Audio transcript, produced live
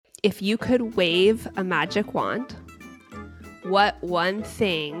If you could wave a magic wand, what one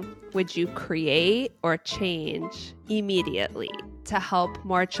thing would you create or change immediately to help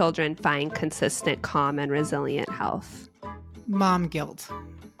more children find consistent, calm, and resilient health? Mom guilt.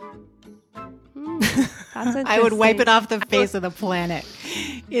 That's I would wipe it off the face of the planet.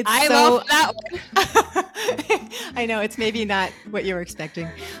 I love that one. I know it's maybe not what you were expecting,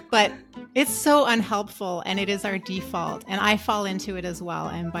 but it's so unhelpful and it is our default. And I fall into it as well.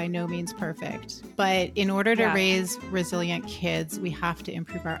 I'm by no means perfect. But in order to raise resilient kids, we have to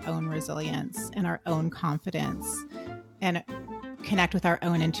improve our own resilience and our own confidence and connect with our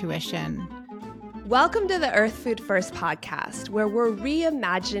own intuition. Welcome to the Earth Food First podcast, where we're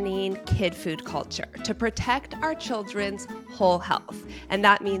reimagining kid food culture to protect our children's whole health. And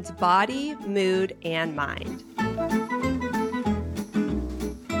that means body, mood, and mind.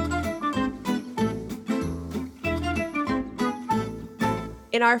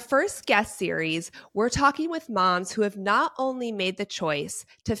 In our first guest series, we're talking with moms who have not only made the choice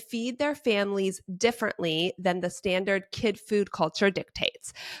to feed their families differently than the standard kid food culture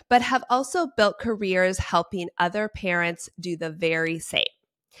dictates, but have also built careers helping other parents do the very same.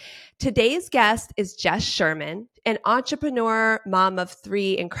 Today's guest is Jess Sherman, an entrepreneur, mom of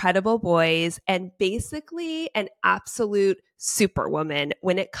 3 incredible boys, and basically an absolute superwoman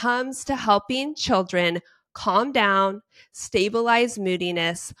when it comes to helping children calm down, stabilize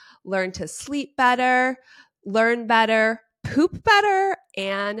moodiness, learn to sleep better, learn better, poop better,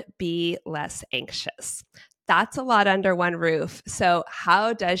 and be less anxious. That's a lot under one roof. So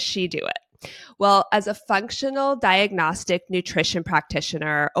how does she do it? Well, as a functional diagnostic nutrition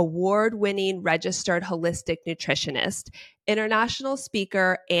practitioner, award-winning registered holistic nutritionist, international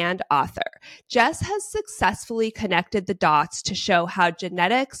speaker, and author, Jess has successfully connected the dots to show how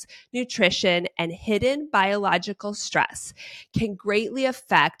genetics, nutrition, and hidden biological stress can greatly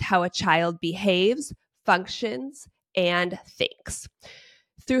affect how a child behaves, functions, and thinks.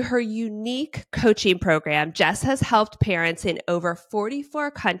 Through her unique coaching program, Jess has helped parents in over 44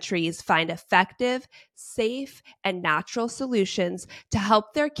 countries find effective, safe, and natural solutions to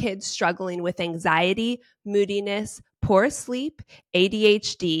help their kids struggling with anxiety, moodiness, poor sleep,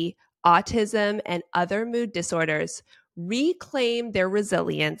 ADHD, autism, and other mood disorders reclaim their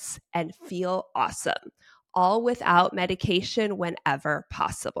resilience and feel awesome, all without medication whenever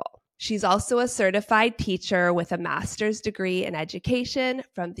possible. She's also a certified teacher with a master's degree in education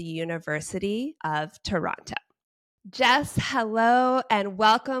from the University of Toronto. Jess, hello and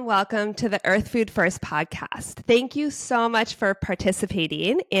welcome to the Earth Food First podcast. Thank you so much for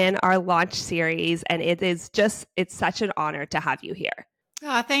participating in our launch series, and it's such an honor to have you here.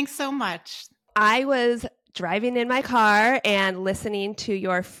 Oh, thanks so much. I was driving in my car and listening to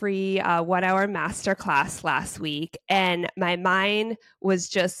your free 1-hour masterclass last week, and my mind was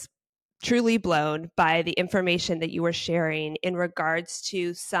just truly blown by the information that you were sharing in regards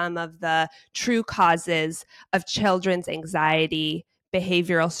to some of the true causes of children's anxiety,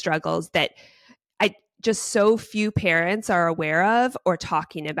 behavioral struggles that just so few parents are aware of or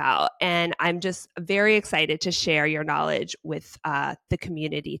talking about. And I'm just very excited to share your knowledge with the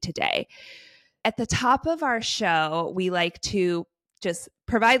community today. At the top of our show, we like to just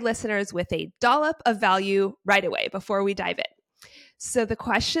provide listeners with a dollop of value right away before we dive in. So the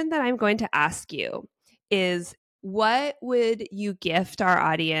question that I'm going to ask you is, what would you gift our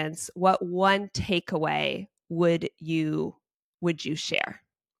audience? What one takeaway would you share?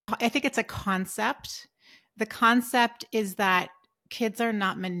 I think it's a concept. The concept is that kids are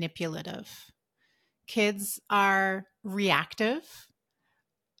not manipulative. Kids are reactive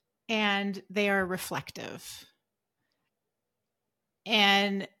and they are reflective.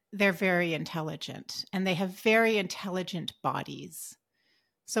 And they're very intelligent and they have very intelligent bodies.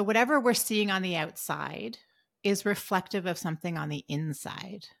 So whatever we're seeing on the outside is reflective of something on the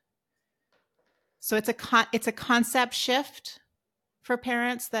inside. So it's a concept shift for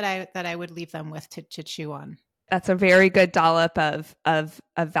parents that I would leave them with to chew on. That's a very good dollop of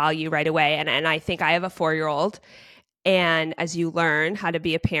value right away. And I think I have a 4-year-old. And as you learn how to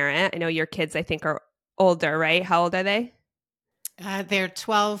be a parent, I know your kids, I think, are older, right? How old are they? They're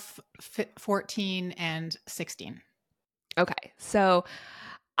 12, 14, and 16. Okay. So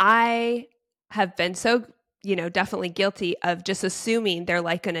I have been so, definitely guilty of just assuming they're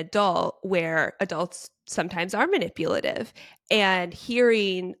like an adult, where adults sometimes are manipulative. And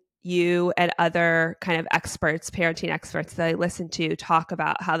hearing you and other kind of experts, parenting experts that I listen to, talk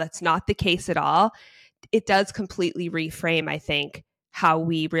about how that's not the case at all, it does completely reframe, I think, how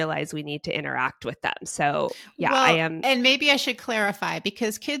we realize we need to interact with them. So yeah, well, I am. And maybe I should clarify,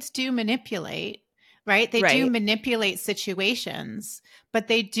 because kids do manipulate, right? They do Right. manipulate situations, but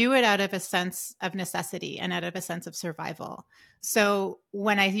they do it out of a sense of necessity and out of a sense of survival. So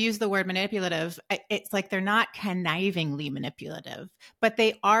when I use the word manipulative, it's like they're not connivingly manipulative, but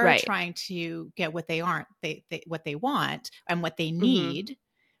they are Right. trying to get what they aren't, what they want and what they Hmm. need.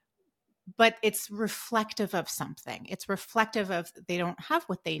 But it's reflective of something. It's reflective of they don't have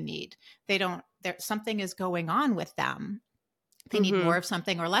what they need. They don't. There something is going on with them. They need Hmm. more of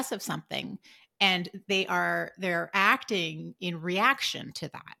something or less of something, and they're acting in reaction to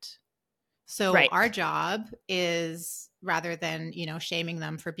that. So Right. our job is, rather than, shaming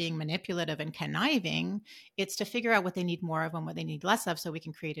them for being manipulative and conniving, it's to figure out what they need more of and what they need less of, so we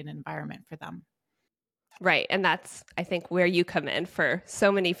can create an environment for them. Right. And that's, I think, where you come in for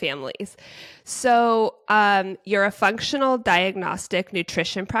so many families. So, you're a functional diagnostic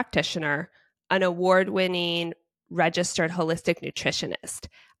nutrition practitioner, an award winning registered holistic nutritionist.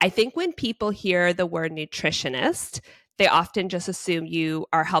 I think when people hear the word nutritionist, they often just assume you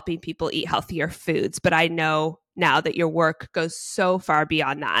are helping people eat healthier foods. But I know now that your work goes so far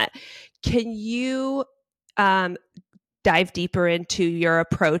beyond that. Can you um, dive deeper into your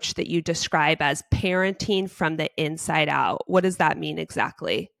approach that you describe as parenting from the inside out? What does that mean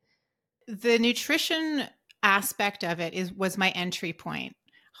exactly? The nutrition aspect of it was my entry point.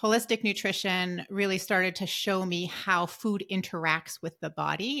 Holistic nutrition really started to show me how food interacts with the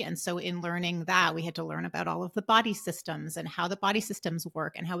body. And so in learning that, we had to learn about all of the body systems and how the body systems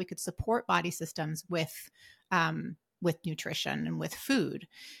work and how we could support body systems with nutrition and with food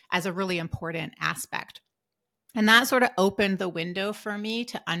as a really important aspect. And that sort of opened the window for me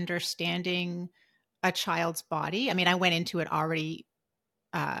to understanding a child's body. I mean, I went into it already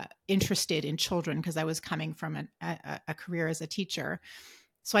interested in children because I was coming from a career as a teacher.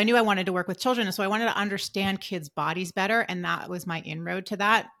 So I knew I wanted to work with children. And so I wanted to understand kids' bodies better. And that was my inroad to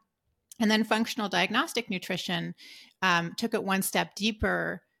that. And then functional diagnostic nutrition took it one step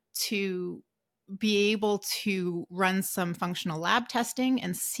deeper to be able to run some functional lab testing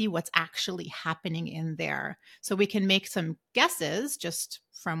and see what's actually happening in there. So we can make some guesses just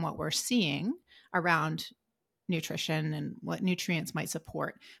from what we're seeing around nutrition and what nutrients might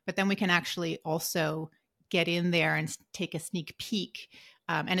support. But then we can actually also get in there and take a sneak peek.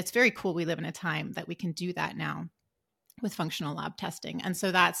 And it's very cool. We live in a time that we can do that now with functional lab testing. And so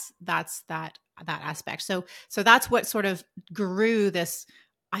that's that aspect. So that's what sort of grew this.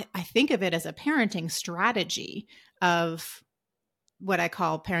 I think of it as a parenting strategy of what I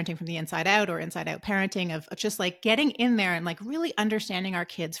call parenting from the inside out, or inside out parenting, of just like getting in there and like really understanding our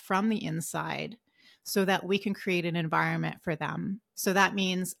kids from the inside so that we can create an environment for them. So that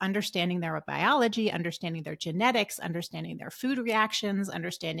means understanding their biology, understanding their genetics, understanding their food reactions,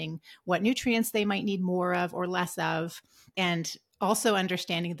 understanding what nutrients they might need more of or less of, and also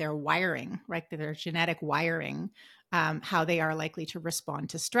understanding their wiring, right? Their genetic wiring, how they are likely to respond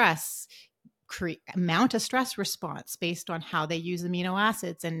to stress, mount a stress response based on how they use amino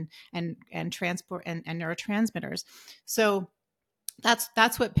acids and transport and neurotransmitters. So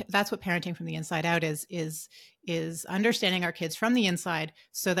that's what parenting from the inside out is understanding our kids from the inside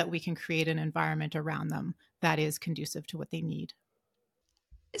so that we can create an environment around them that is conducive to what they need.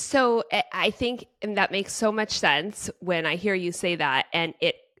 So I think, and that makes so much sense when I hear you say that. And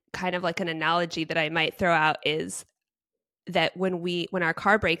it kind of like an analogy that I might throw out is that when our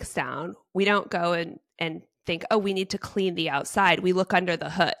car breaks down, we don't go and think, oh, we need to clean the outside. We look under the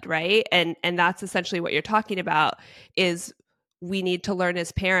hood, right? And that's essentially what you're talking about, is we need to learn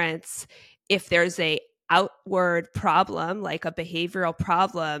as parents, if there's a outward problem, like a behavioral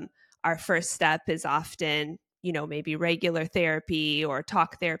problem, our first step is often, maybe regular therapy or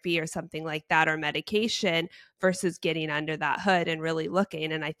talk therapy or something like that, or medication, versus getting under that hood and really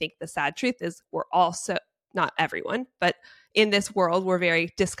looking. And I think the sad truth is we're also, not everyone, but in this world, we're very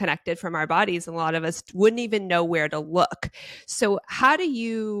disconnected from our bodies. And a lot of us wouldn't even know where to look. So how do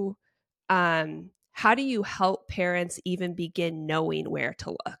you help parents even begin knowing where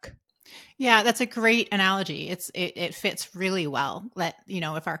to look? Yeah, that's a great analogy. It fits really well. That,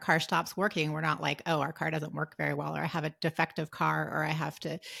 if our car stops working, we're not like, oh, our car doesn't work very well, or I have a defective car, or I have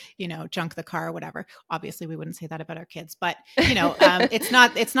to, junk the car or whatever. Obviously, we wouldn't say that about our kids, but it's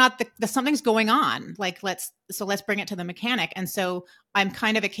not the something's going on. Like let's bring it to the mechanic. And so I'm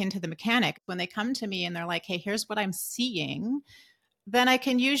kind of akin to the mechanic when they come to me and they're like, hey, here's what I'm seeing. Then I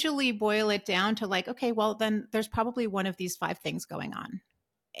can usually boil it down to like, okay, well, then there's probably one of these 5 things going on,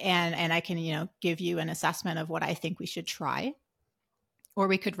 and I can, give you an assessment of what I think we should try, or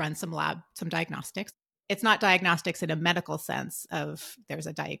we could run some diagnostics. It's not diagnostics in a medical sense of there's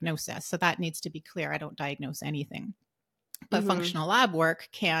a diagnosis. So that needs to be clear. I don't diagnose anything. But functional lab work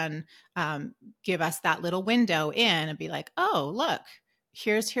can give us that little window in and be like, oh, look,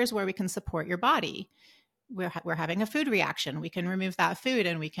 here's where we can support your body. We're having a food reaction. We can remove that food,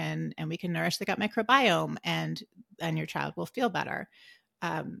 and we can nourish the gut microbiome, and your child will feel better.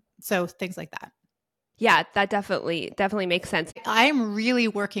 So things like that. Yeah, that definitely makes sense. I'm really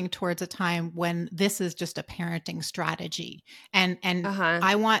working towards a time when this is just a parenting strategy, and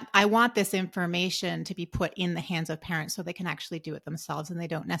I want this information to be put in the hands of parents so they can actually do it themselves, and they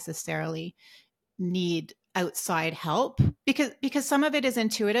don't necessarily need outside help, because some of it is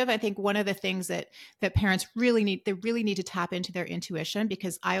intuitive. I think one of the things that parents really need to tap into their intuition,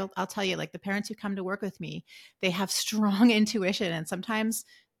 because I'll tell you, like, the parents who come to work with me, they have strong intuition, and sometimes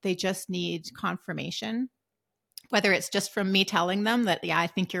they just need confirmation, whether it's just from me telling them that, yeah, I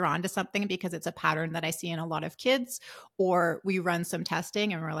think you're onto something because it's a pattern that I see in a lot of kids, or we run some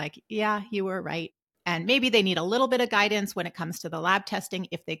testing and we're like, yeah, you were right. And maybe they need a little bit of guidance when it comes to the lab testing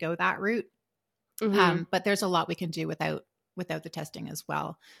if they go that route. But there's a lot we can do without the testing as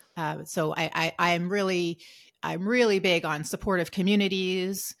well. So I'm really big on supportive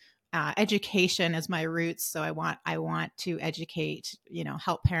communities. Education is my roots. So I want to educate,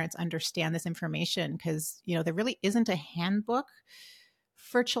 help parents understand this information, because, there really isn't a handbook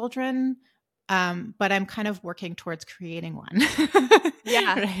for children. But I'm kind of working towards creating one.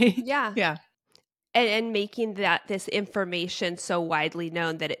 Yeah. Right? Yeah. Yeah. And making this information so widely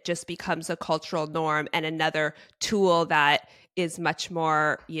known that it just becomes a cultural norm and another tool that is much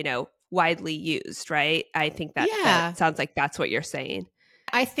more, widely used, right? I think that Yeah. sounds like that's what you're saying.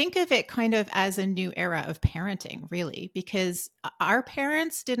 I think of it kind of as a new era of parenting, really, because our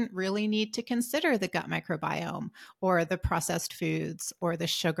parents didn't really need to consider the gut microbiome or the processed foods or the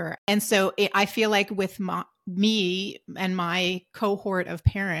sugar. And so I feel like with me and my cohort of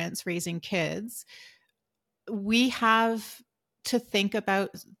parents raising kids, we have to think about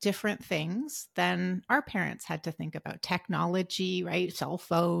different things than our parents had to think about. Technology, right? Cell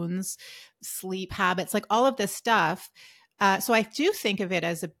phones, sleep habits, like all of this stuff. So I do think of it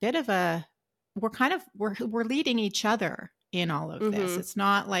as a bit of we're leading each other in all of this. It's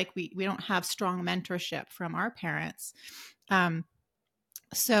not like we don't have strong mentorship from our parents.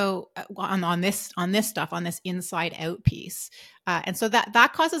 So on this stuff, on this inside out piece, and so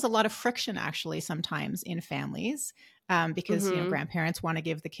that causes a lot of friction, actually, sometimes in families, because grandparents want to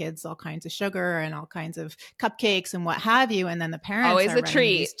give the kids all kinds of sugar and all kinds of cupcakes and what have you, and then the parents Always are a running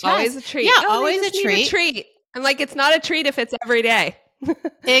treat. these tests. Always a treat. Yeah, Oh, always they just a need treat. a treat. I'm like, it's not a treat if it's every day.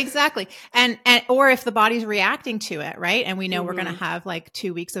 Exactly. And or if the body's reacting to it, right? And we know we're going to have like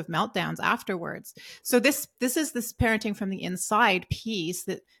 2 weeks of meltdowns afterwards. So this is this parenting from the inside piece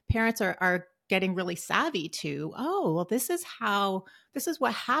that parents are getting really savvy to. Oh, well, this is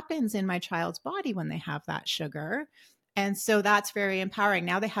what happens in my child's body when they have that sugar. And so that's very empowering.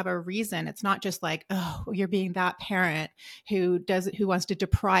 Now they have a reason. It's not just like, oh, you're being that parent who wants to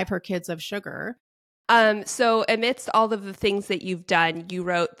deprive her kids of sugar. So amidst all of the things that you've done, you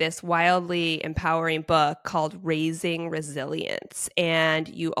wrote this wildly empowering book called Raising Resilience. And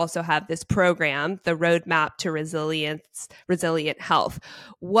you also have this program, the Roadmap to Resilient Health.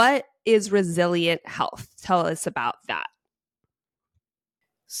 What is resilient health? Tell us about that.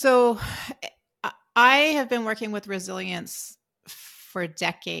 So I have been working with resilience for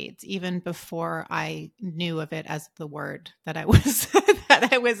decades, even before I knew of it as the word that I was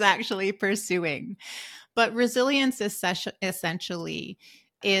that I was actually pursuing. But resilience essentially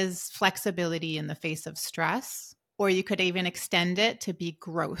is flexibility in the face of stress, or you could even extend it to be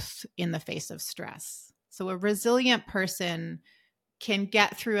growth in the face of stress. So a resilient person can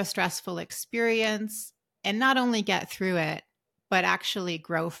get through a stressful experience, and not only get through it, but actually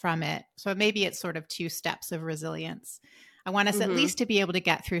grow from it. So maybe it's sort of 2 steps of resilience. I want us at least to be able to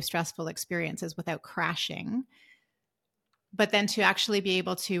get through stressful experiences without crashing, but then to actually be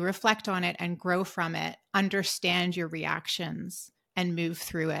able to reflect on it and grow from it, understand your reactions and move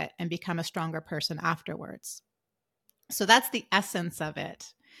through it and become a stronger person afterwards. So that's the essence of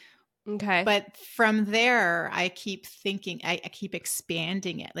it. Okay. But from there, I keep thinking, I keep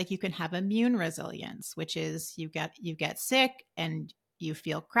expanding it. Like, you can have immune resilience, which is you get sick and you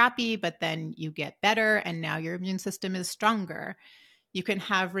feel crappy, but then you get better and now your immune system is stronger. You can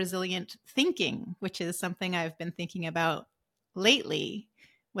have resilient thinking, which is something I've been thinking about lately.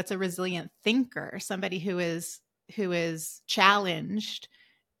 What's a resilient thinker? Somebody who is challenged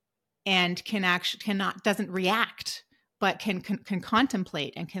and doesn't react, but can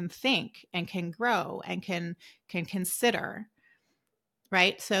contemplate and can think and can grow and can consider,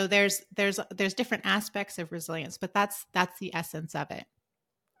 right? So there's different aspects of resilience, but that's the essence of it.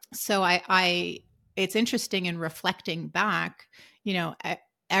 So it's interesting in reflecting back,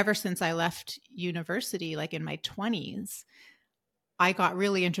 ever since I left university, like in my 20s, I got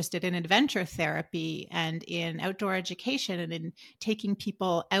really interested in adventure therapy and in outdoor education and in taking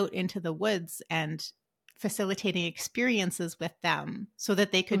people out into the woods and facilitating experiences with them so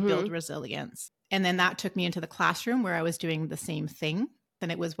that they could build Mm-hmm. resilience. And then that took me into the classroom where I was doing the same thing.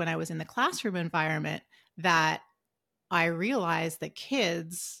 Then it was when I was in the classroom environment that I realized that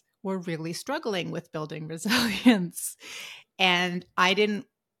kids were really struggling with building resilience. And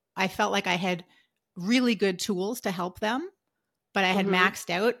I felt like I had really good tools to help them, but I had Mm-hmm. maxed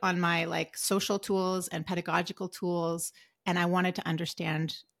out on my like social tools and pedagogical tools. And I wanted to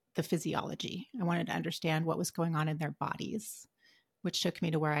understand the physiology. I wanted to understand what was going on in their bodies, which took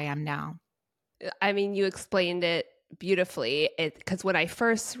me to where I am now. I mean, you explained it beautifully. Because when I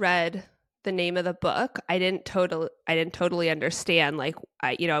first read the name of the book, I didn't totally understand. Like,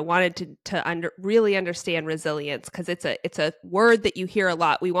 I wanted to really understand resilience because it's a word that you hear a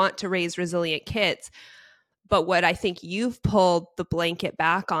lot. We want to raise resilient kids, but what I think you've pulled the blanket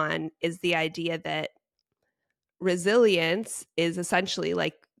back on is the idea that resilience is essentially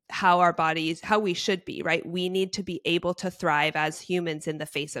like how we should be, right? We need to be able to thrive as humans in the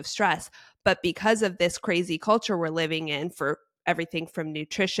face of stress. But because of this crazy culture we're living in for everything from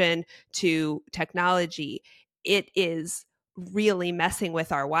nutrition to technology, it is really messing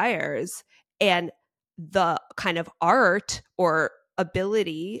with our wires. And the kind of art or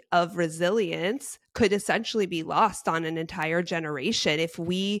ability of resilience could essentially be lost on an entire generation if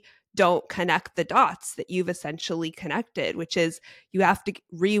we don't connect the dots that you've essentially connected, which is you have to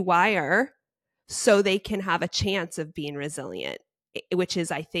rewire so they can have a chance of being resilient, which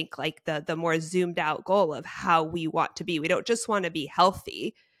is, I think, like the more zoomed out goal of how we want to be. We don't just want to be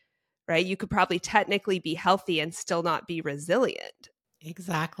healthy, right? You could probably technically be healthy and still not be resilient.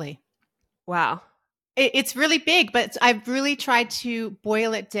 Exactly. Wow. It's really big, but I've really tried to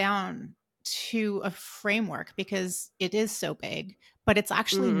boil it down to a framework because it is so big, but it's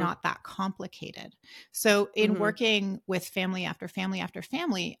actually Mm-hmm. not that complicated. So, in Mm-hmm. working with family after family after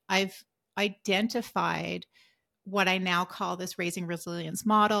family, I've identified what I now call this raising resilience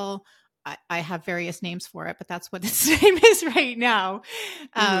model. I have various names for it, but that's what its name is right now.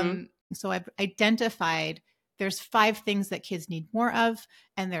 Mm-hmm. So I've identified there's 5 things that kids need more of,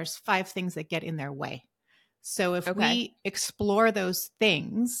 and there's 5 things that get in their way. So if Okay. we explore those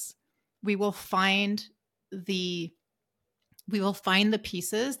things, we will find the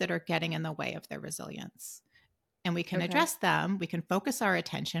pieces that are getting in the way of their resilience, and we can Okay. address them. We can focus our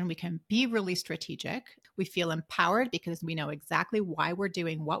attention. We can be really strategic. We feel empowered because we know exactly why we're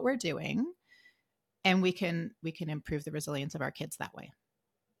doing what we're doing, and we can improve the resilience of our kids that way.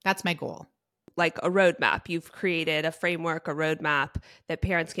 That's my goal. Like a roadmap. You've created a framework, a roadmap that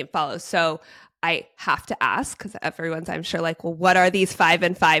parents can follow. So I have to ask, because everyone's, I'm sure, like, well, what are these 5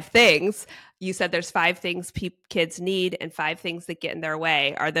 things? You said there's 5 things kids need and 5 things that get in their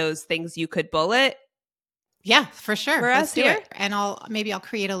way. Are those things you could bullet Yeah, for sure. for Let's us do here? it. And I'll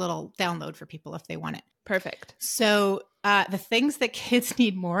create a little download for people if they want it. Perfect. So the things that kids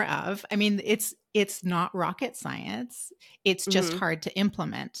need more of, I mean, it's not rocket science. It's just Mm-hmm. hard to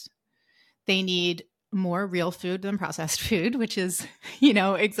implement. They need more real food than processed food, which is,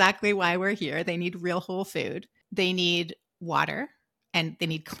 exactly why we're here. They need real whole food. They need water, and they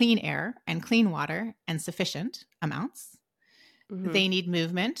need clean air and clean water and sufficient amounts. Mm-hmm. They need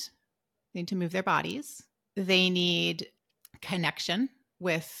movement. They need to move their bodies. They need connection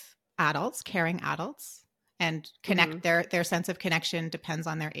with adults, caring adults, and Mm-hmm. connect. Their sense of connection depends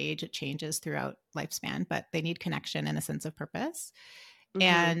on their age. It changes throughout lifespan, but they need connection and a sense of purpose. Mm-hmm.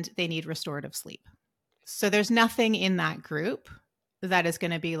 And they need restorative sleep. So there's nothing in that group that is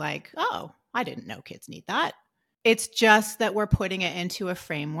going to be like, oh, I didn't know kids need that. It's just that we're putting it into a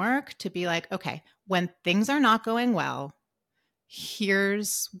framework to be like, okay, when things are not going well,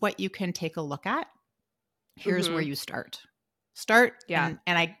 here's what you can take a look at. Here's where Mm-hmm. you start. Yeah.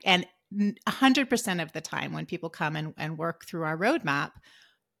 And 100% of the time when people come and work through our roadmap,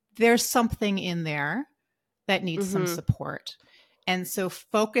 there's something in there that needs some Mm-hmm. support. And so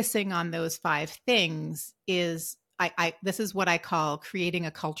focusing on those 5 things is this is what I call creating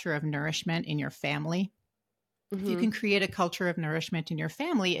a culture of nourishment in your family. If you Mm-hmm. can create a culture of nourishment in your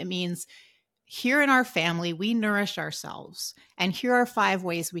family, it means here in our family, we nourish ourselves. And here are 5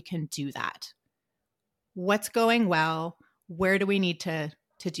 ways we can do that. What's going well? Where do we need to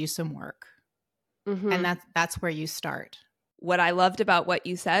do some work? Mm-hmm. And that's where you start. What I loved about what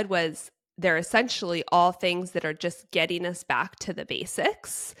you said was they're essentially all things that are just getting us back to the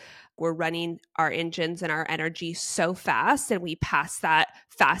basics we're running our engines and our energy so fast, and we pass that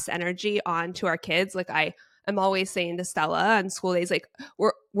fast energy on to our kids. Like I'm always saying to Stella on school days, like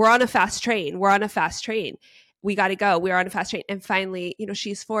we're on a fast train. We're on a fast train. We got to go. We're on a fast train. And finally,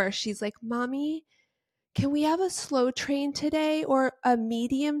 she's 4. She's like, Mommy, can we have a slow train today or a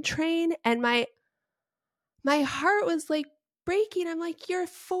medium train? And my heart was like breaking. I'm like, you're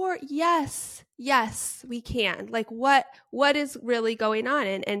 4. Yes, we can. Like what is really going on?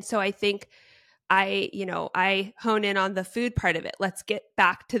 And so I think I hone in on the food part of it. Let's get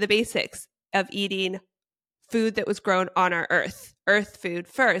back to the basics of eating food that was grown on our earth food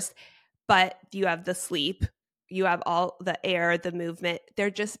first. But you have the sleep, you have all the air, the movement. They're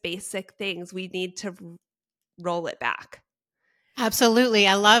just basic things. We need to roll it back. Absolutely.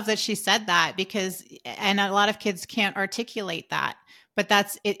 I love that she said that because, and a lot of kids can't articulate that, but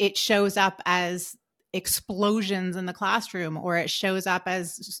it shows up as explosions in the classroom, or it shows up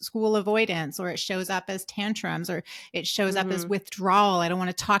as school avoidance, or it shows up as tantrums, or it shows up as withdrawal. I don't want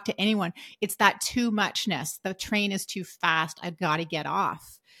to talk to anyone. It's that too muchness. The train is too fast. I've got to get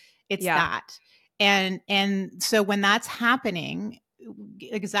off. It's that. And so when that's happening,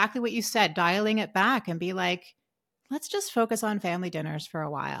 exactly what you said, dialing it back and be like, let's just focus on family dinners for a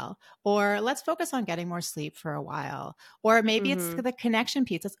while, or let's focus on getting more sleep for a while. Or maybe it's the connection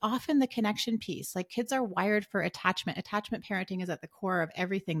piece. It's often the connection piece. Like kids are wired for attachment. Attachment parenting is at the core of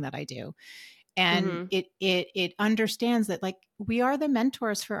everything that I do. And it understands that like we are the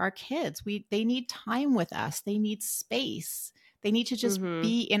mentors for our kids. They need time with us. They need space. They need to just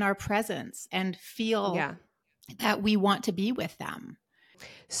be in our presence and feel that we want to be with them.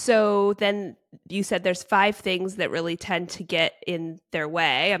 So then you said there's 5 things that really tend to get in their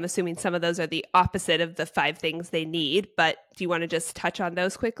way. I'm assuming some of those are the opposite of the 5 things they need, but do you want to just touch on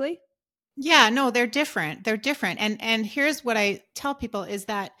those quickly? Yeah, no, they're different. They're different. And here's what I tell people is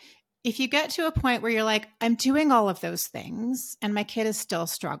that if you get to a point where you're like, I'm doing all of those things and my kid is still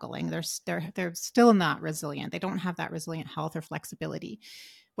struggling, they're still not resilient. They don't have that resilient health or flexibility,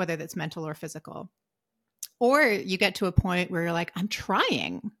 whether that's mental or physical. Or you get to a point where you're like, I'm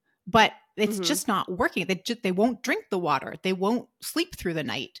trying, but it's just not working. They won't drink the water. They won't sleep through the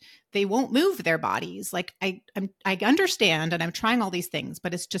night. They won't move their bodies. Like I understand and I'm trying all these things,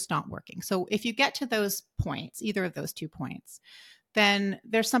 but it's just not working. So if you get to those points, either of those 2 points, then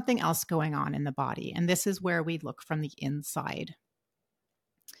there's something else going on in the body. And this is where we look from the inside.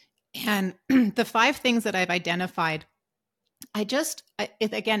 And the 5 things that I've identified,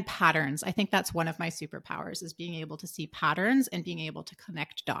 again, patterns. I think that's one of my superpowers is being able to see patterns and being able to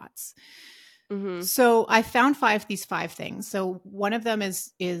connect dots. So I found these five things. So one of them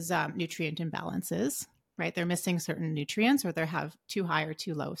is nutrient imbalances, right? They're missing certain nutrients, or they have too high or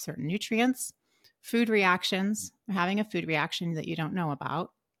too low certain nutrients. Food reactions, they're having a food reaction that you don't know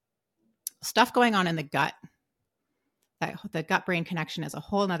about. Stuff going on in the gut. The gut-brain connection is a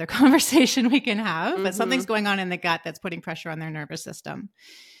whole nother conversation we can have, but something's going on in the gut that's putting pressure on their nervous system.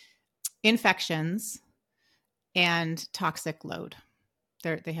 Infections and toxic load.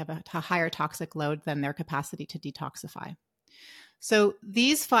 They have a higher toxic load than their capacity to detoxify. So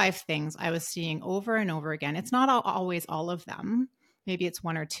these 5 things I was seeing over and over again. It's not always all of them. Maybe it's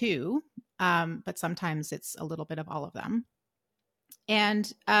 1 or 2, but sometimes it's a little bit of all of them.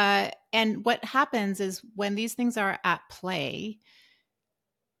 And what happens is when these things are at play,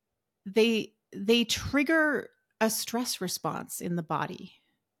 they trigger a stress response in the body.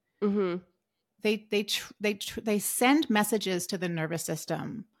 They send messages to the nervous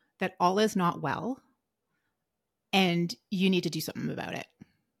system that all is not well, and you need to do something about it,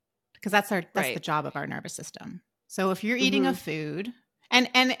 because that's the job of our nervous system. So if you're eating a food.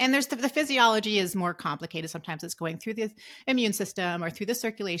 And there's the physiology is more complicated. Sometimes it's going through the immune system or through the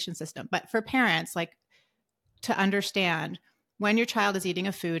circulation system. But for parents, like, to understand when your child is eating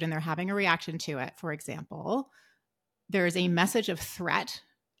a food and they're having a reaction to it, for example, there is a message of threat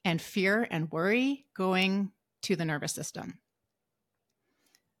and fear and worry going to the nervous system.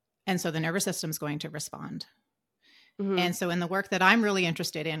 And so the nervous system is going to respond. And so in the work that I'm really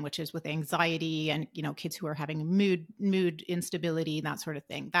interested in, which is with anxiety and, kids who are having mood instability, that sort of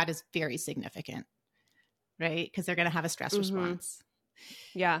thing, that is very significant, right? Because they're going to have a stress response.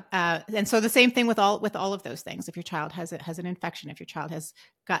 Yeah. And so the same thing with all of those things. If your child has an infection, if your child has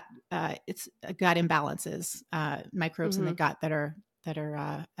gut imbalances, microbes in the gut that are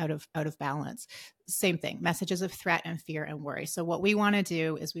out of balance, same thing, messages of threat and fear and worry. So what we want to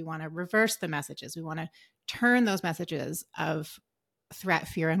do is we want to reverse the messages. We want to turn those messages of threat,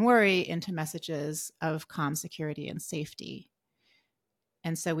 fear, and worry into messages of calm, security, and safety.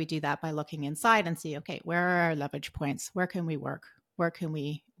 And so we do that by looking inside and see, okay, where are our leverage points? Where can we work? Where can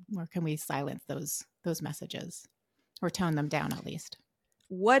we can we silence those messages or tone them down at least?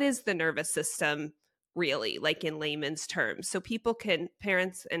 What is the nervous system really, like in layman's terms, so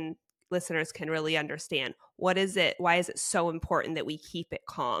parents and listeners can really understand what is it, why is it so important that we keep it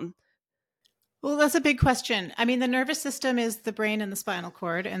calm? Well, that's a big question. I mean, the nervous system is the brain and the spinal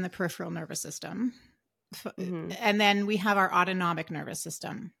cord and the peripheral nervous system. Mm-hmm. And then we have our autonomic nervous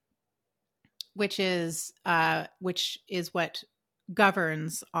system, which is what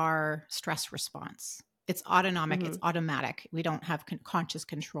governs our stress response. It's autonomic, Mm-hmm. it's automatic. We don't have conscious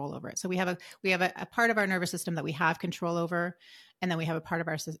control over it. So we have a part of our nervous system that we have control over, and then we have a part of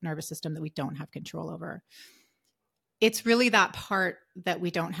our nervous system that we don't have control over. It's really that part that we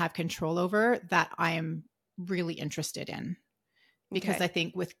don't have control over that I am really interested in, because Okay. I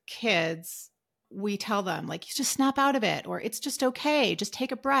think with kids, we tell them like, just snap out of it, or it's just okay, just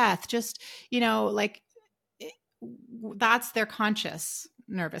take a breath, just, like that's their conscious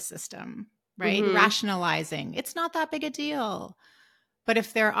nervous system, right? Mm-hmm. Rationalizing, it's not that big a deal. But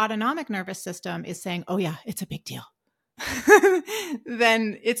if their autonomic nervous system is saying, oh yeah, it's a big deal,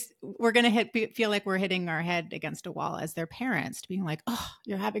 then we're going to feel like we're hitting our head against a wall as their parents, being like, oh,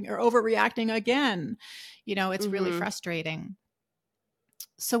 you're overreacting again. It's really Mm-hmm. frustrating.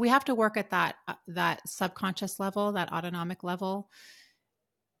 So we have to work at that subconscious level, that autonomic level.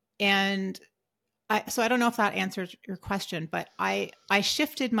 And so I don't know if that answers your question, but I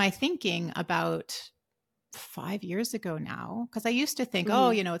shifted my thinking about 5 years ago now, because I used to think, oh,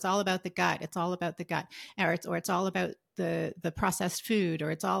 Mm-hmm. it's all about the gut. It's all about the gut, or it's all about the processed food,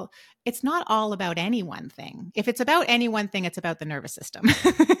 or it's not all about any one thing. If it's about any one thing, it's about the nervous system,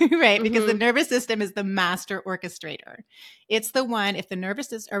 right? Because the Mm-hmm. nervous system is the master orchestrator. It's the one. If the nervous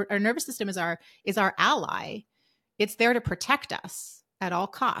system, our nervous system is our ally, it's there to protect us at all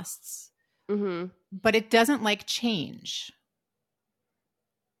costs. Mm-hmm. But it doesn't like change,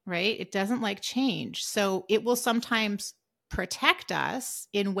 right? It doesn't like change. So it will sometimes protect us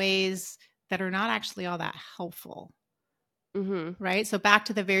in ways that are not actually all that helpful, Mm-hmm. right? So back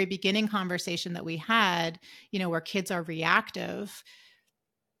to the very beginning conversation that we had, where kids are reactive,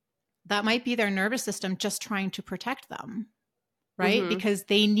 that might be their nervous system just trying to protect them, right? Mm-hmm. Because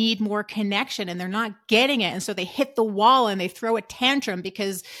they need more connection and they're not getting it. And so they hit the wall and they throw a tantrum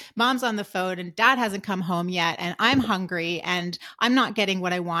because mom's on the phone and dad hasn't come home yet. And I'm hungry and I'm not getting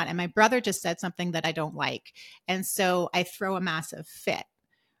what I want. And my brother just said something that I don't like. And so I throw a massive fit.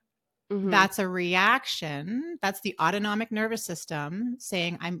 Mm-hmm. That's a reaction. That's the autonomic nervous system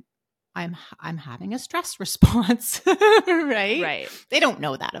saying, I'm having a stress response, right? Right. They don't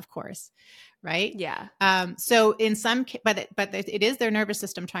know that, of course, right? Yeah. So in some, but it is their nervous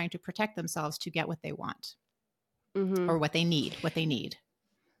system trying to protect themselves to get what they want Mm-hmm. or what they need. Does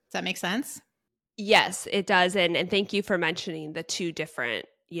that make sense? Yes, it does. And thank you for mentioning the two different,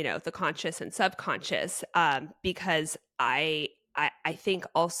 the conscious and subconscious, because I think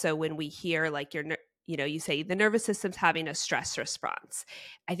also when we hear like you say the nervous system's having a stress response.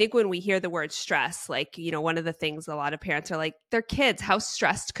 I think when we hear the word stress, like, one of the things a lot of parents are like, they're kids, how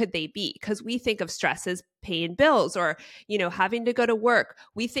stressed could they be? Because we think of stress as paying bills or, having to go to work.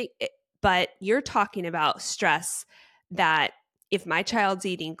 But you're talking about stress that if my child's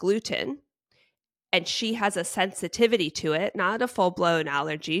eating gluten, and she has a sensitivity to it, not a full-blown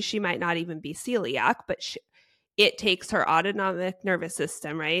allergy. She might not even be celiac, but it takes her autonomic nervous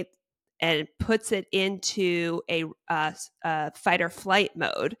system, right, and puts it into a fight or flight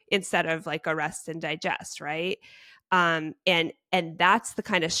mode instead of like a rest and digest, right? And that's the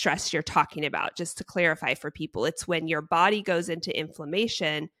kind of stress you're talking about. Just to clarify for people, it's when your body goes into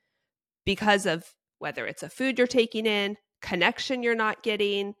inflammation because of whether it's a food you're taking in, connection you're not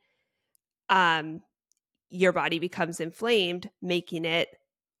getting, um, your body becomes inflamed, making it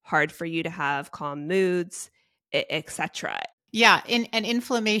hard for you to have calm moods, etc. Yeah, and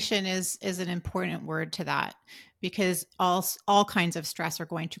inflammation is an important word to that, because all kinds of stress are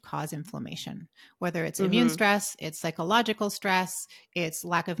going to cause inflammation, whether it's immune Mm-hmm. stress, it's psychological stress, it's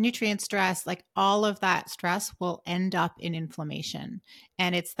lack of nutrient stress, like all of that stress will end up in inflammation.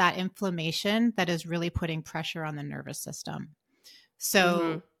 And it's that inflammation that is really putting pressure on the nervous system.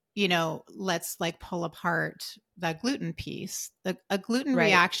 Mm-hmm. So, let's like pull apart that gluten piece. A gluten Right.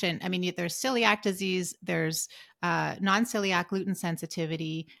 reaction, I mean, there's celiac disease, there's non-celiac gluten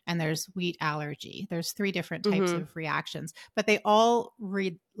sensitivity, and there's wheat allergy. There's 3 different types Mm-hmm. of reactions, but they all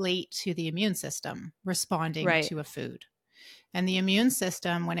relate to the immune system responding Right. to a food. And the immune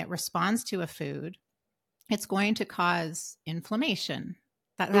system, when it responds to a food, it's going to cause inflammation.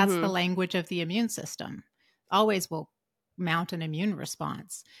 That's the Mm-hmm. language of the immune system. Always will mount an immune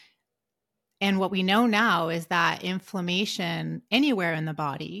response. And what we know now is that inflammation anywhere in the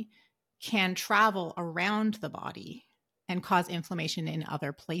body can travel around the body and cause inflammation in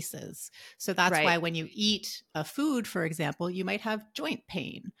other places. So that's Right. why when you eat a food, for example, you might have joint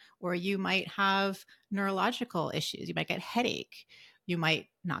pain, or you might have neurological issues. You might get headache. You might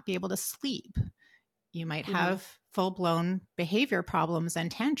not be able to sleep. You might Mm-hmm. have full-blown behavior problems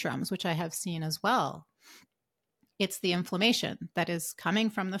and tantrums, which I have seen as well. It's the inflammation that is coming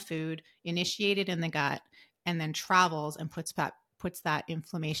from the food, initiated in the gut, and then travels and puts that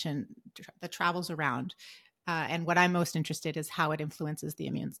inflammation that travels around. And what I'm most interested is how it influences the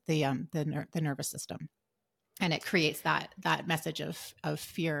nervous system, and it creates that message of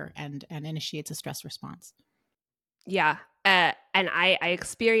fear and initiates a stress response. Yeah. And I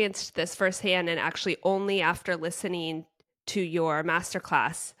experienced this firsthand, and actually only after listening to your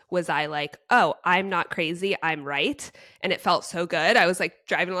masterclass was I like, oh, I'm not crazy. I'm right. And it felt so good. I was like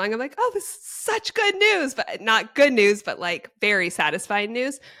driving along. I'm like, oh, this is such good news, but not good news, but like very satisfying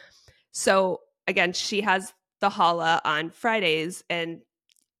news. So again, she has the Hala on Fridays, and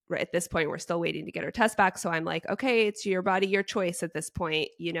right at this point, we're still waiting to get her test back. So I'm like, okay, it's your body, your choice at this point.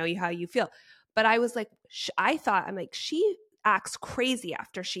 You know how you feel. But I was like, I'm like, she acts crazy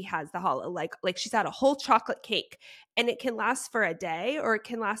after she has the Hala. Like she's had a whole chocolate cake, and it can last for a day or it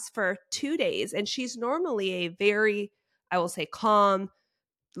can last for 2 days. And she's normally a very, I will say, calm,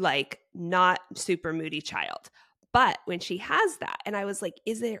 like not super moody child. But when she has that, and I was like,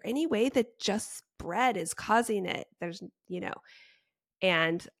 is there any way that just bread is causing it?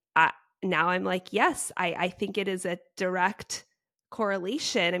 And I, now I'm like, yes, I think it is a direct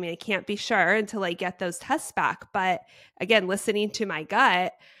correlation. I mean, I can't be sure until I get those tests back. But again, listening to my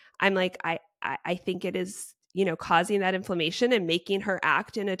gut, I'm like, I think it is, causing that inflammation and making her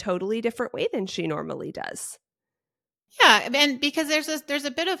act in a totally different way than she normally does. Yeah, and because there's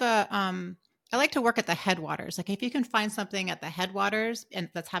a bit of a I like to work at the headwaters. Like if you can find something at the headwaters and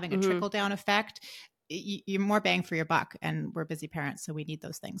that's having a Mm-hmm. trickle down effect, you're more bang for your buck. And we're busy parents, so we need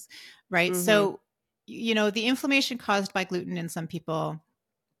those things, right? Mm-hmm. So the inflammation caused by gluten in some people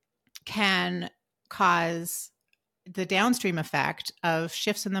can cause the downstream effect of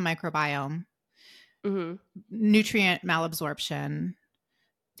shifts in the microbiome, Mm-hmm. nutrient malabsorption,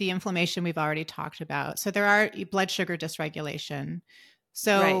 the inflammation we've already talked about. So there are blood sugar dysregulation.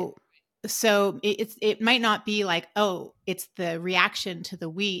 Right. So it might not be like, oh, it's the reaction to the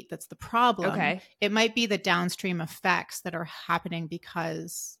wheat that's the problem. Okay. It might be the downstream effects that are happening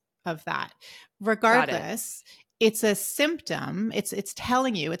because of that. Got it. Regardless, it's a symptom. It's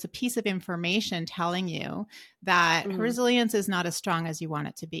telling you, it's a piece of information telling you that her Mm-hmm. resilience is not as strong as you want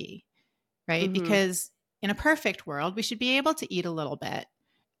it to be, right? Mm-hmm. Because in a perfect world, we should be able to eat a little bit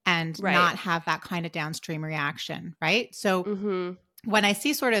and Right. not have that kind of downstream reaction, right? So Mm-hmm. when I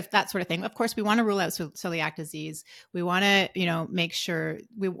see sort of that sort of thing, of course, we want to rule out celiac disease. We want to, make sure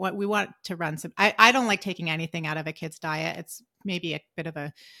we want to run some. I don't like taking anything out of a kid's diet. It's maybe a bit of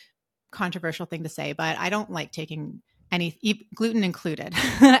a controversial thing to say, but I don't like taking gluten included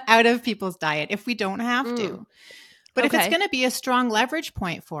out of people's diet if we don't have Mm. to. But if it's Okay. going to be a strong leverage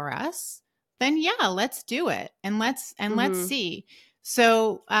point for us, then yeah, let's do it and let's Mm-hmm. see.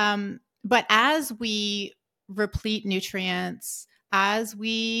 So, but as we replete nutrients, as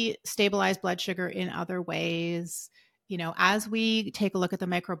we stabilize blood sugar in other ways, as we take a look at the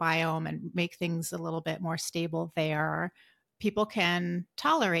microbiome and make things a little bit more stable there, people can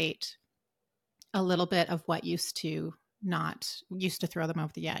tolerate a little bit of what used to throw them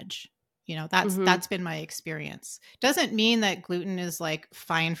over the edge. That's Mm-hmm. that's been my experience. Doesn't mean that gluten is like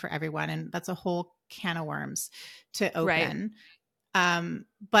fine for everyone, and that's a whole can of worms to Right. open.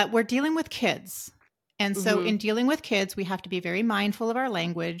 But we're dealing with kids. And so Mm-hmm. in dealing with kids, we have to be very mindful of our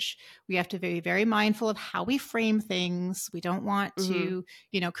language. We have to be very mindful of how we frame things. We don't want Mm-hmm.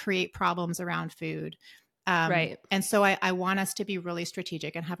 to, create problems around food. Right. And so I want us to be really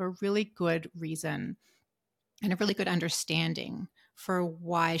strategic and have a really good reason and a really good understanding for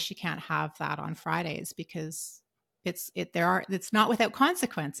why she can't have that on Fridays, because it's not without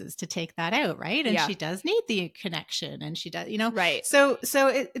consequences to take that out, right? And Yeah. she does need the connection, and she does, Right.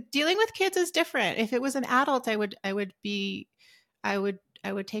 dealing with kids is different. If it was an adult, I would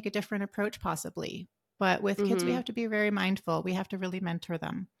take a different approach possibly. But with kids, we Mm-hmm. have to be very mindful. We have to really mentor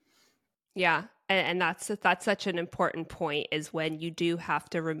them. Yeah. And that's such an important point, is when you do have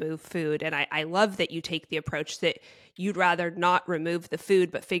to remove food. And I love that you take the approach that you'd rather not remove the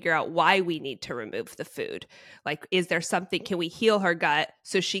food, but figure out why we need to remove the food. Like, is there something, can we heal her gut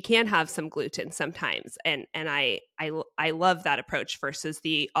so she can have some gluten sometimes? And I love that approach versus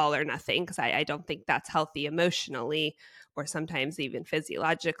the all or nothing, because I don't think that's healthy emotionally or sometimes even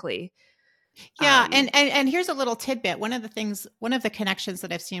physiologically. Yeah, and here's a little tidbit. One of the connections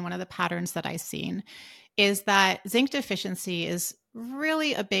that I've seen, one of the patterns that I've seen is that zinc deficiency is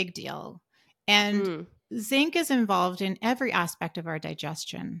really a big deal. And Mm, zinc is involved in every aspect of our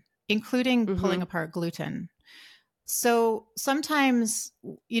digestion, including pulling mm-hmm, apart gluten. So sometimes,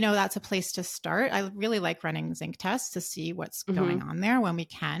 that's a place to start. I really like running zinc tests to see what's mm-hmm, going on there when we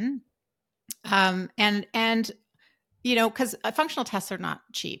can. And because functional tests are not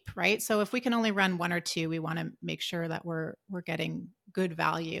cheap, right? So if we can only run one or two, we want to make sure that we're getting good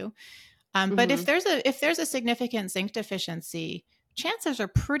value. But mm-hmm, if there's a significant zinc deficiency, chances are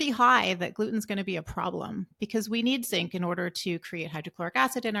pretty high that gluten's going to be a problem because we need zinc in order to create hydrochloric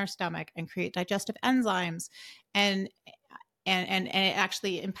acid in our stomach and create digestive enzymes, and it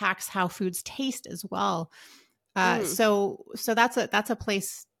actually impacts how foods taste as well. mm. So that's a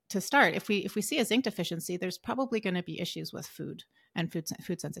place to start. If we see a zinc deficiency, there's probably going to be issues with food and food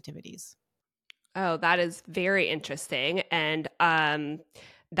sensitivities. Oh, that is very interesting. And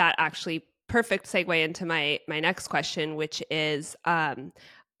that actually perfect segue into my next question, which is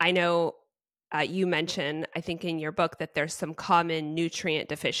I know you mentioned, I think in your book, that there's some common nutrient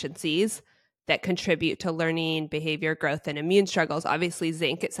deficiencies that contribute to learning, behavior, growth, and immune struggles. Obviously,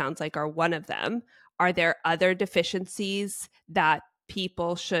 zinc, it sounds like, are one of them. Are there other deficiencies that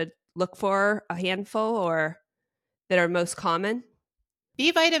people should look for, a handful, or that are most common?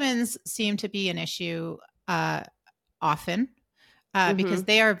 B vitamins seem to be an issue uh, often Mm-hmm. because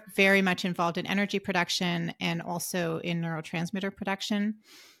they are very much involved in energy production and also in neurotransmitter production.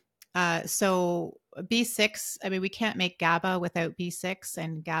 So B6, I mean, we can't make GABA without B6,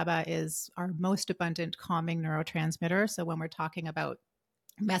 and GABA is our most abundant calming neurotransmitter. So when we're talking about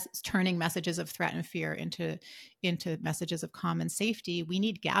turning messages of threat and fear into messages of calm and safety, we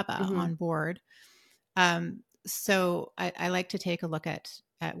need GABA Mm-hmm. on board. So I like to take a look at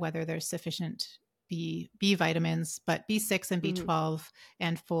whether there's sufficient B vitamins, but B6 and Mm-hmm. B12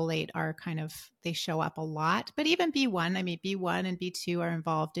 and folate are they show up a lot. But even B1, I mean, B1 and B2 are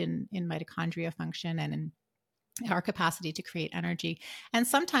involved in mitochondria function and in our capacity to create energy. And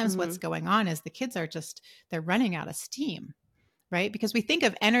sometimes Mm-hmm. what's going on is the kids they're running out of steam, right? Because we think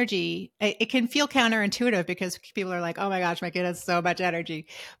of energy, it can feel counterintuitive because people are like, oh my gosh, my kid has so much energy.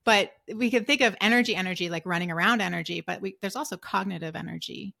 But we can think of energy like running around energy, but there's also cognitive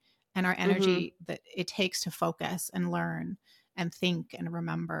energy and our Mm-hmm. energy that it takes to focus and learn and think and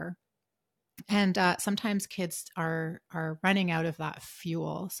remember. And sometimes kids are running out of that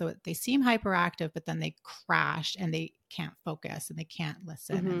fuel, so they seem hyperactive, but then they crash and they can't focus and they can't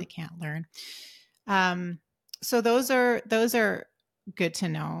listen and Mm-hmm. they can't learn. Um, so those are good to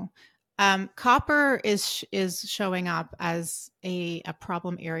know. Copper is showing up as a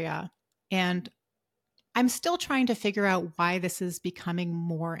problem area, and I'm still trying to figure out why this is becoming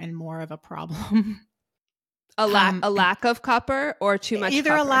more and more of a problem. A lack um, a lack of copper or too much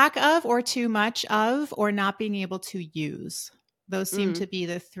Either a copper? lack of, or too much of, or not being able to use. Those seem Mm. to be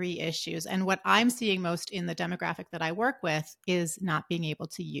the three issues. And what I'm seeing most in the demographic that I work with is not being able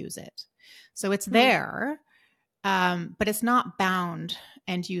to use it. So it's Hmm. there, but it's not bound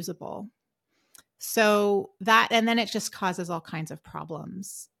and usable. So that, and then it just causes all kinds of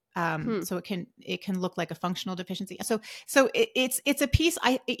problems. Hmm. So it can look like a functional deficiency. So it's a piece.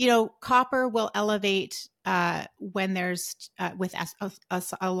 Copper will elevate when there's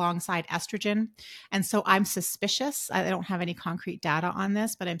alongside estrogen, and so I'm suspicious. I don't have any concrete data on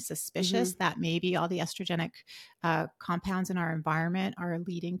this, but I'm Mm-hmm. suspicious that maybe all the estrogenic compounds in our environment are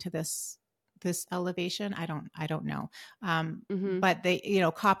leading to this elevation. I don't know, Mm-hmm.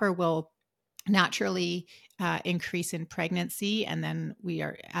 but copper will naturally increase in pregnancy, and then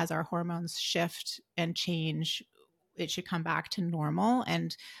as our hormones shift and change, it should come back to normal.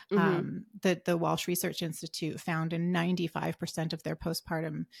 And Mm-hmm. the Walsh Research Institute found in 95% of their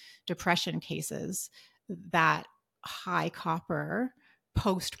postpartum depression cases that high copper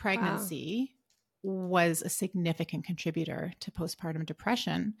post Wow. pregnancy was a significant contributor to postpartum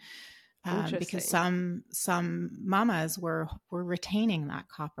depression, because Interesting. some mamas were retaining that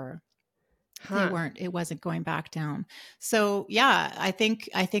copper. They Huh. weren't, it wasn't going back down. So yeah, I think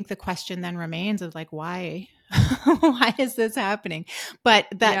the question then remains of like, why why is this happening? But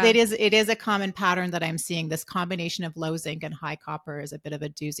that Yeah. it is a common pattern that I'm seeing. This combination of low zinc and high copper is a bit of a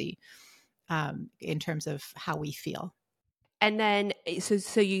doozy, in terms of how we feel. And then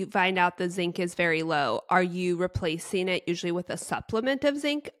so you find out the zinc is very low. Are you replacing it usually with a supplement of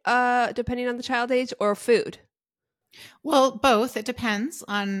zinc, depending on the child age, or food? Well, both. It depends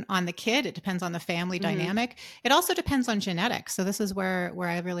on the kid. It depends on the family Mm-hmm. dynamic. It also depends on genetics. So this is where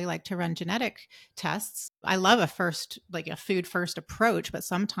I really like to run genetic tests. I love a food first approach, but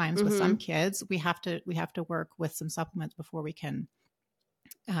sometimes with some Mm-hmm. kids, we have to work with some supplements before we can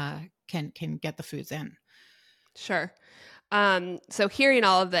get the foods in. Sure. So hearing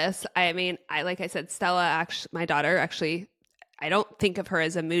all of this, I mean, like I said, Stella, actually, my daughter, actually, I don't think of her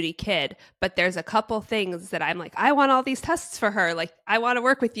as a moody kid, but there's a couple things that I'm like, I want all these tests for her. Like, I want to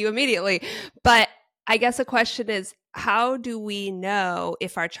work with you immediately. But I guess a question is, how do we know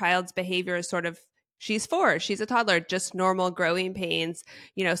if our child's behavior is sort of, she's 4, she's a toddler, just normal growing pains.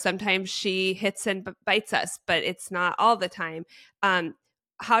 Sometimes she hits and bites us, but it's not all the time. Um,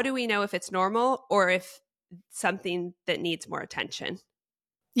 how do we know if it's normal or if something that needs more attention?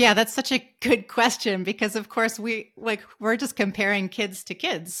 Yeah, that's such a good question because of course we're just comparing kids to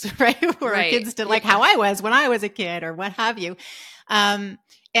kids, right? Or Right. kids to Yeah. like how I was when I was a kid or what have you. Um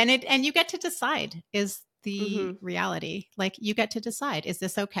and you get to decide is the Mm-hmm. reality. Like you get to decide is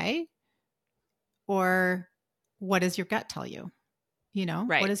this okay or what does your gut tell you? What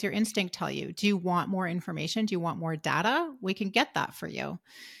Right. does your instinct tell you? Do you want more information? Do you want more data? We can get that for you.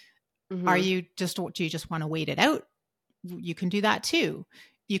 Mm-hmm. Do you just want to wait it out? You can do that too.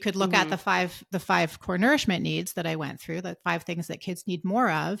 You could look at Mm-hmm. the five core nourishment needs that I went through, the 5 things that kids need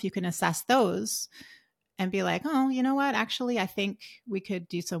more of. You can assess those and be like, oh, you know what? Actually, I think we could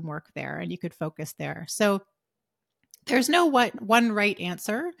do some work there and you could focus there. So there's no one right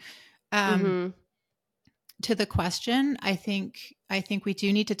answer um, Mm-hmm. to the question. I think we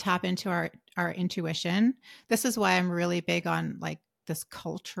do need to tap into our intuition. This is why I'm really big on like this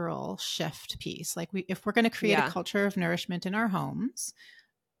cultural shift piece. Like if we're going to create a Yeah. culture of nourishment in our homes,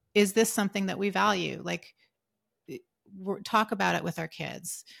 is this something that we value? Like, talk about it with our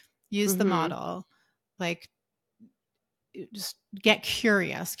kids, use the Mm-hmm. model, like, just get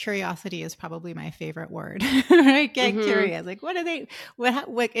curious. Curiosity is probably my favorite word, right? Get Mm-hmm. curious. Like, what are they,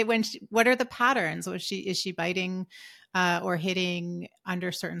 what are the patterns? Is she biting or hitting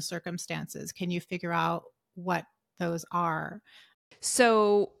under certain circumstances? Can you figure out what those are?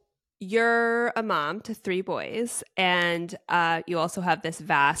 So you're a mom to 3 boys, and you also have this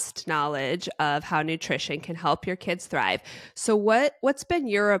vast knowledge of how nutrition can help your kids thrive. So what's been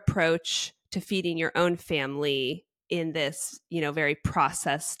your approach to feeding your own family in this, very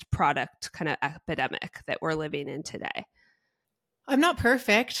processed product kind of epidemic that we're living in today? I'm not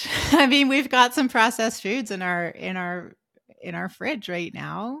perfect. I mean, we've got some processed foods in our fridge right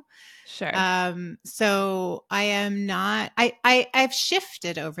now. Sure. So I am not, I've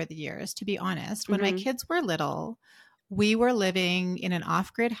shifted over the years, to be honest. When my Mm-hmm. kids were little, we were living in an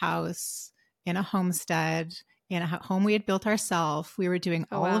off-grid house, in a homestead, in a home we had built ourselves. We were doing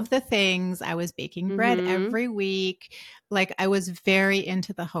Oh, all wow. of the things. I was baking bread Mm-hmm. every week. Like I was very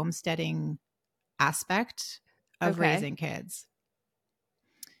into the homesteading aspect of Okay. raising kids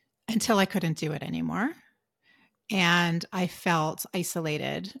until I couldn't do it anymore. And I felt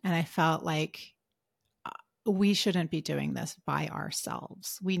isolated and I felt like we shouldn't be doing this by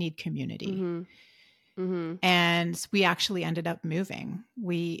ourselves. We need community. Mm-hmm. Mm-hmm. And we actually ended up moving.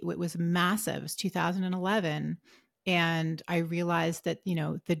 It was massive. It was 2011, and I realized that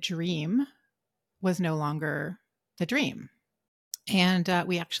the dream was no longer the dream, and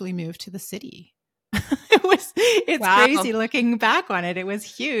we actually moved to the city. It's Wow. crazy looking back on it. It was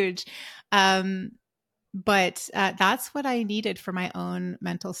huge. Um, but that's what I needed for my own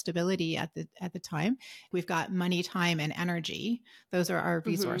mental stability at the time. We've got money, time, and energy. Those are our Mm-hmm.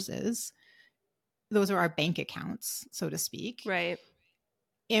 resources. Those are our bank accounts, so to speak. Right.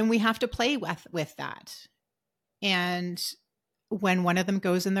 And we have to play with that. And when one of them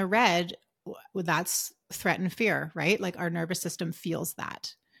goes in the red, that's threat and fear, right? Like our nervous system feels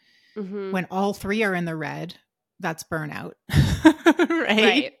that. Mm-hmm. When all 3 are in the red, that's burnout, Right.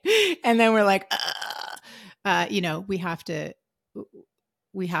 right? And then we're like, you know, we have to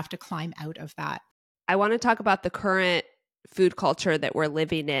climb out of that. I want to talk about the current food culture that we're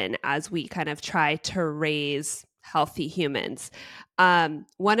living in as we kind of try to raise healthy humans.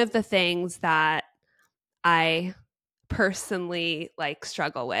 One of the things that I personally like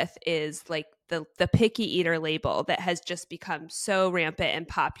struggle with is like the picky eater label that has just become so rampant and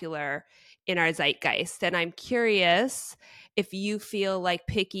popular in our zeitgeist. And I'm curious if you feel like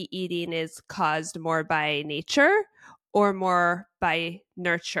picky eating is caused more by nature or more by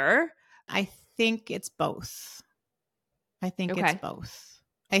nurture. I think it's both. I think it's Okay. both.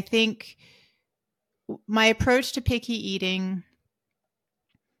 I think my approach to picky eating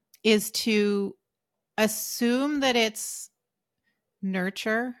is to assume that it's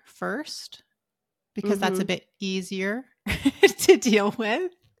nurture first because that's a Mhm. bit easier to deal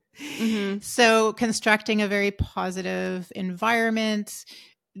with. Mhm. So, constructing a very positive environment,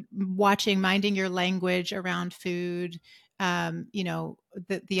 minding your language around food,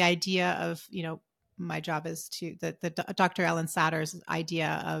 the idea of, my job is the Dr. Ellen Satter's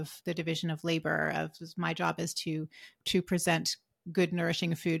idea of the division of labor of my job is to present good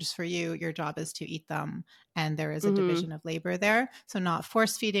nourishing foods for you. Your job is to eat them. And there is a Mhm. division of labor there. So not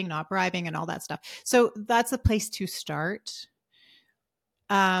force feeding, not bribing, and all that stuff. So that's a place to start.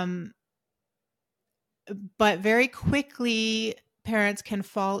 Um, but very quickly, parents can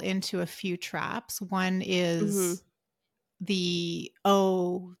fall into a few traps. One Mhm. is they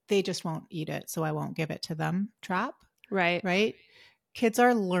just won't eat it, so I won't give it to them trap, Right. right? Kids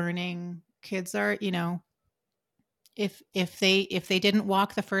are learning. Kids are, if they didn't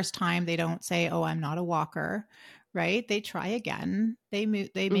walk the first time, they don't say, "Oh, I'm not a walker." Right? They try again. They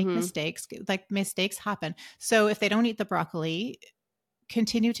make Mhm. mistakes. Like, mistakes happen. So if they don't eat the broccoli,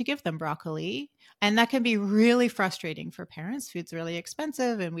 continue to give them broccoli. And that can be really frustrating for parents. Food's really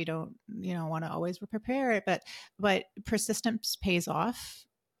expensive and we don't, want to always prepare it, but persistence pays off.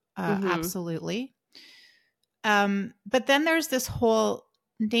 Mhm. Absolutely. But then there's this whole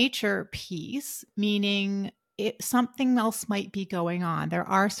nature piece, meaning something else might be going on. There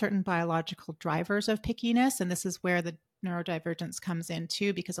are certain biological drivers of pickiness, and this is where the neurodivergence comes in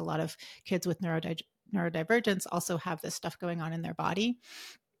too, because a lot of kids with neurodivergence also have this stuff going on in their body.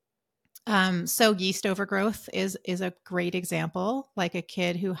 So yeast overgrowth is a great example. Like, a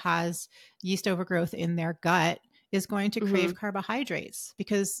kid who has yeast overgrowth in their gut is going to crave Mhm. carbohydrates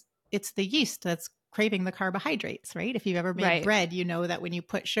because it's the yeast that's craving the carbohydrates, right? If you've ever made Right. bread, you know that when you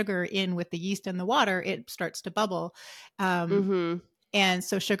put sugar in with the yeast and the water, it starts to bubble. Um, Mhm. and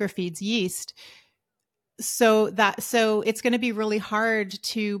so sugar feeds yeast. So it's going to be really hard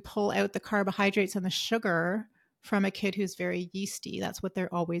to pull out the carbohydrates and the sugar from a kid who's very yeasty. That's what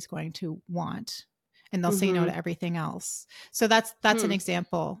they're always going to want, and they'll say no Mhm. to everything else. So that's an Hmm.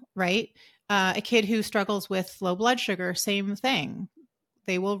 example, right? A kid who struggles with low blood sugar, same thing.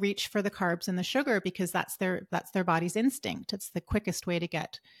 They will reach for the carbs and the sugar because that's their body's instinct. It's the quickest way to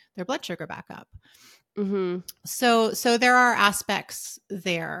get their blood sugar back up. Mhm. So there are aspects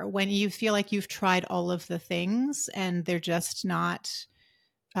there when you feel like you've tried all of the things and uh they're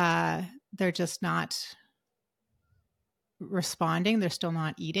just not responding, they're still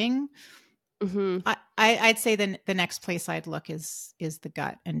not eating. Mhm. I'd say the next place I'd look is the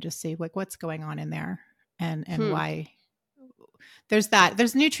gut, and just see, like, what's going on in there, and Hmm. why.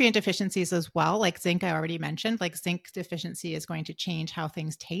 There's nutrient deficiencies as well, like zinc. I already mentioned, like, zinc deficiency is going to change how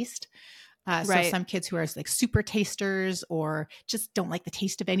things taste. So Right. some kids who are like super tasters, or just don't like the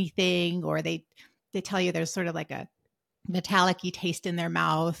taste of anything, or they tell you there's sort of like a metallic-y taste in their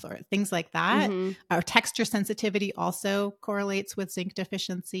mouth, or things like that. Mhm. Our texture sensitivity also correlates with zinc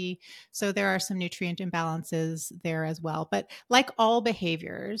deficiency. So there are some nutrient imbalances there as well. But like all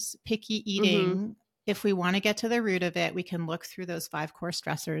behaviors, picky Mhm. eating, if we want to get to the root of it, we can look through those 5 core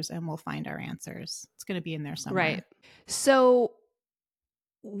stressors and we'll find our answers. It's going to be in there Right. somewhere. So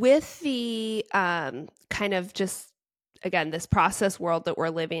with the kind of just again this process world that we're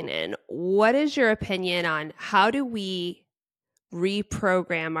living in, what is your opinion on how do we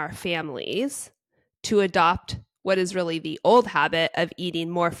reprogram our families to adopt what is really the old habit of eating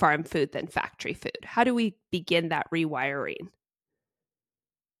more farm food than factory food? How do we begin that rewiring?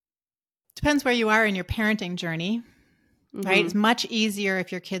 Depends where you are in your parenting journey, right? It's Mhm. much easier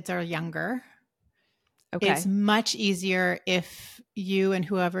if your kids are younger. It's Okay. much easier if you and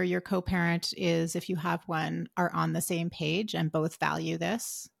whoever your co-parent is, if you have one, are on the same page and both value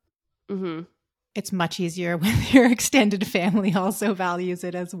this. Mhm. It's much easier when your extended family also values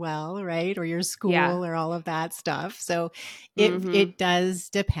it as well, right? Or your Yeah. school or all of that stuff. So it Mhm. it does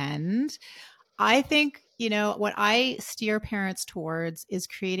depend. I think, what I steer parents towards is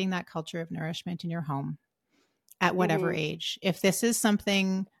creating that culture of nourishment in your home at whatever Mhm. age. If this is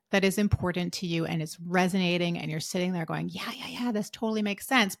something that is important to you and it's resonating and you're sitting there going, yeah, yeah, yeah, this totally makes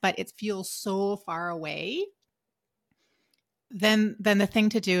sense, but it feels so far away, then the thing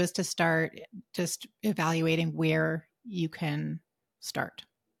to do is to start just evaluating where you can start.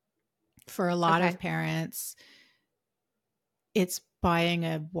 For a lot Okay. of parents, it's buying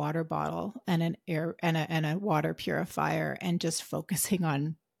a water bottle and an air and a water purifier and just focusing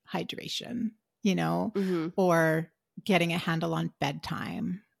on hydration, Mhm. or getting a handle on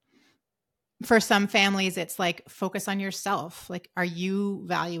bedtime. For some families, it's like, focus on yourself. Like, are you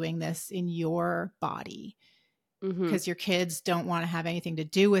valuing this in your body? Mhm. Because your kids don't want to have anything to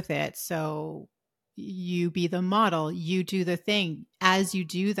do with it. So you be the model, you do the thing. As you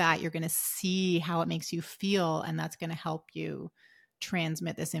do that, you're going to see how it makes you feel, and that's going to help you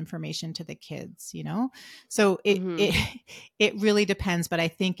transmit this information to the kids, you know? So it really depends, but I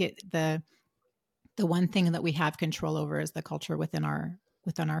think the one thing that we have control over is the culture within our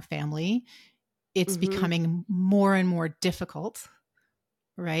family. It's becoming more and more difficult,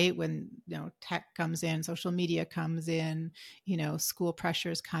 right? When, tech comes in, social media comes in, school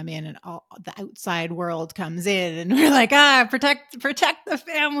pressures come in, and all the outside world comes in, and we're like, protect the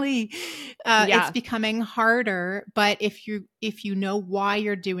family. It's becoming harder, but if you know why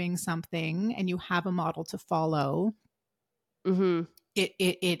you're doing something and you have a model to follow, it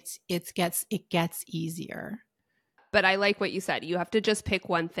gets easier. But I like what you said. You have to just pick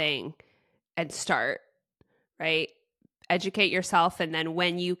one thing and start, right? Educate yourself, and then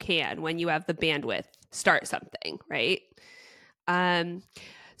when you have the bandwidth, start something, right?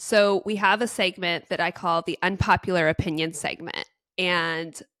 So we have a segment that I call the unpopular opinion segment.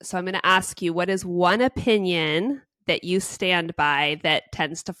 And so I'm going to ask you, what is one opinion that you stand by that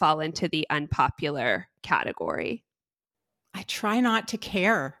tends to fall into the unpopular category? I try not to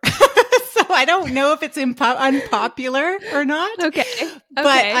care. So I don't know if it's unpopular or not. Okay. But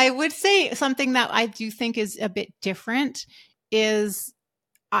I would say something that I do think is a bit different is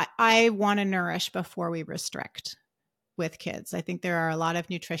I want to nourish before we restrict with kids. I think there are a lot of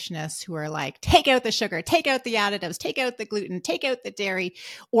nutritionists who are like, take out the sugar, take out the additives, take out the gluten, take out the dairy,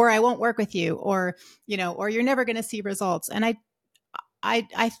 or I won't work with you, or, or you're never going to see results. And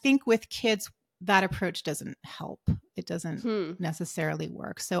I think with kids, that approach doesn't help. It doesn't necessarily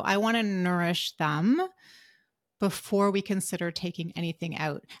work. So I want to nourish them before we consider taking anything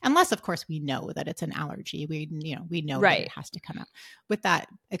out. Unless, of course, we know that it's an allergy. We know that it has to come out, with that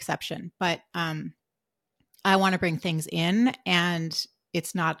exception. But I want to bring things in, and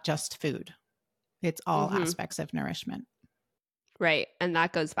it's not just food. It's all aspects of nourishment. Right. And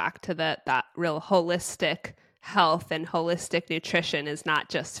that goes back to that real holistic health, and holistic nutrition is not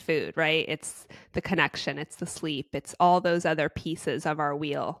just food, right? It's the connection, it's the sleep, it's all those other pieces of our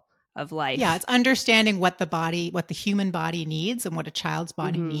wheel of life. Yeah, it's understanding what the human body needs and what a child's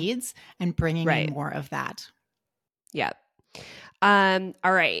body needs, and bringing in more of that. Yep. All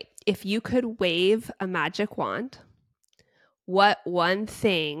right. If you could wave a magic wand, what one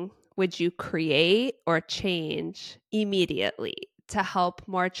thing would you create or change immediately to help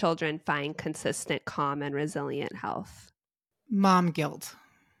more children find consistent, calm, and resilient health? Mom guilt.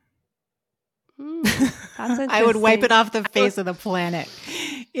 That's interesting. I would wipe it off the face of the planet.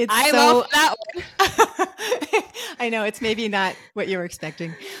 I love that one. I know it's maybe not what you were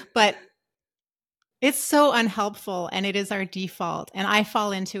expecting, but it's so unhelpful, and it is our default. And I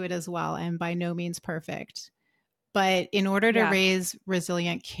fall into it as well. I'm by no means perfect. But in order to raise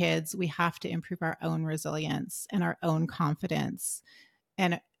resilient kids, we have to improve our own resilience and our own confidence,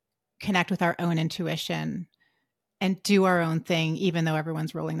 and connect with our own intuition, and do our own thing, even though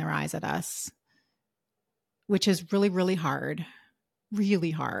everyone's rolling their eyes at us, which is really, really hard,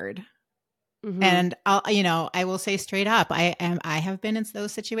 really hard. And I will say straight up, I have been in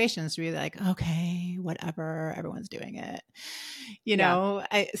those situations where you're like, okay, whatever, everyone's doing it,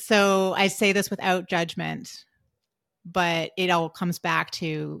 so I say this without judgment, but it all comes back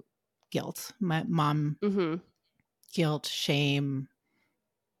to guilt. My mom, guilt, shame.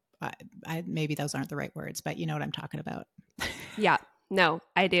 Maybe those aren't the right words, but you know what I'm talking about. Yeah. No,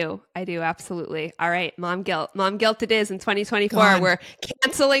 I do. Absolutely. All right. Mom guilt it is in 2024. We're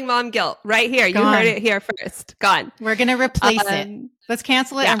canceling mom guilt right here. You heard it here first. Gone. We're going to replace it. Let's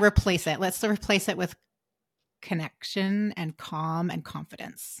cancel it and replace it. Let's replace it with connection and calm and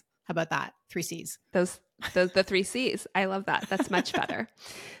confidence. How about that? 3 C's. Those the 3 C's. I love that. That's much better.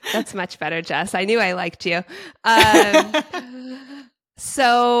 That's much better, Jess. I knew I liked you.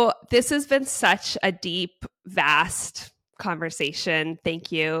 So this has been such a deep, vast conversation.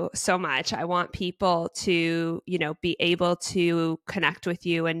 Thank you so much. I want people to, be able to connect with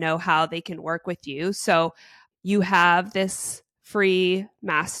you and know how they can work with you. So you have this free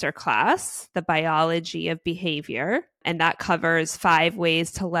masterclass, The Biology of Behavior, and that covers 5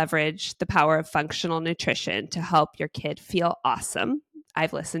 ways to leverage the power of functional nutrition to help your kid feel awesome.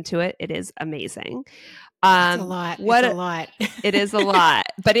 I've listened to it. It is amazing. It's a lot. It's a lot. It is a lot,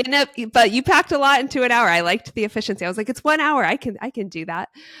 but you packed a lot into an hour. I liked the efficiency. I was like, it's 1 hour. I can do that.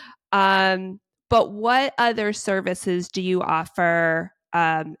 But what other services do you offer?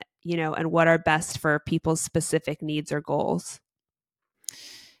 And what are best for people's specific needs or goals?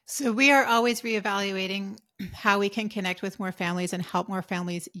 So we are always reevaluating how we can connect with more families and help more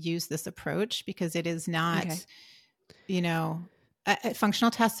families use this approach, because it is not,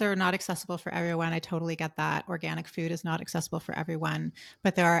 Functional tests are not accessible for everyone. I totally get that. Organic food is not accessible for everyone,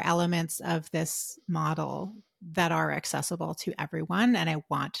 but there are elements of this model that are accessible to everyone, and I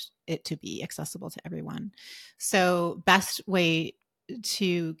want it to be accessible to everyone. So, best way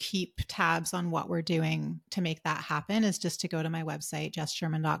to keep tabs on what we're doing to make that happen is just to go to my website,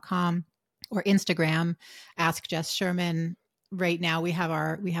 jesssherman.com, or Instagram, ask Jess Sherman. Right now we have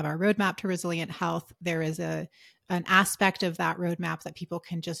our roadmap to resilient health. There is an aspect of that roadmap that people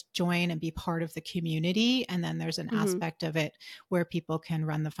can just join and be part of the community. And then there's an aspect of it where people can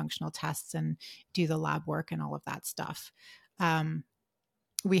run the functional tests and do the lab work and all of that stuff.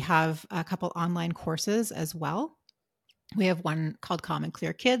 We have a couple online courses as well. We have one called Calm and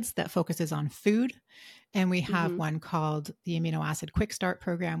Clear Kids that focuses on food. And we have one called the Amino Acid Quick Start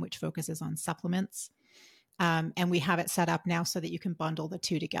Program, which focuses on supplements. And we have it set up now so that you can bundle the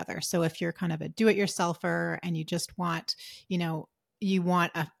two together. So if you're kind of a do-it-yourselfer and you just want, you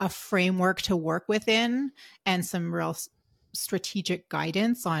want a framework to work within and some real strategic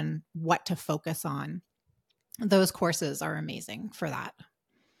guidance on what to focus on, those courses are amazing for that.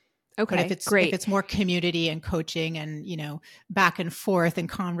 Okay, but if it's more community and coaching and, back and forth and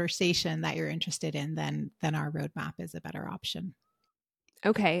conversation that you're interested in, then our roadmap is a better option.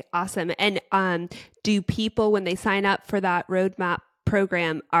 Okay, awesome. And do people, when they sign up for that roadmap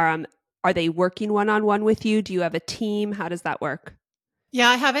program, are they working one-on-one with you? Do you have a team? How does that work? Yeah,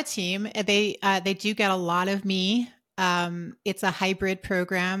 I have a team. They do get a lot of me. It's a hybrid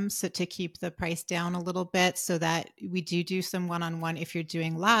program, so to keep the price down a little bit, so that we do some one-on-one if you're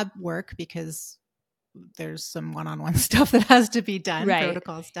doing lab work, because there's some one-on-one stuff that has to be done, right.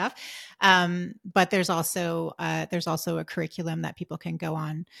 Protocol stuff. But there's also a curriculum that people can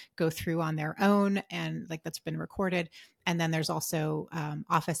go through on their own, and that's been recorded. And then there's also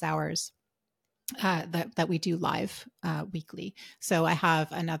office hours that we do live weekly. So I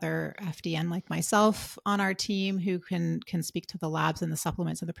have another FDN like myself on our team who can speak to the labs and the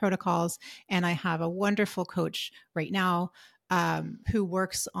supplements and the protocols. And I have a wonderful coach right now who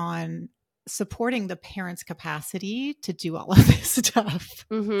works on supporting the parents' capacity to do all of this stuff.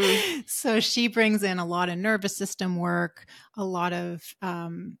 So she brings in a lot of nervous system work, a lot of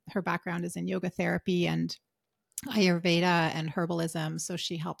her background is in yoga therapy and Ayurveda and herbalism. So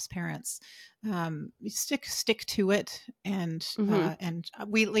she helps parents stick to it, and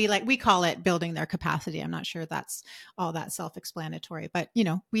we call it building their capacity. I'm not sure that's all that self-explanatory, but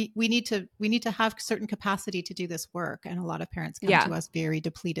we need to have certain capacity to do this work, and a lot of parents come to us very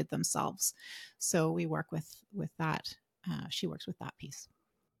depleted themselves. So we work with that. She works with that piece.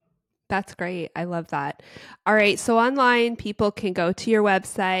 That's great. I love that. All right. So online, people can go to your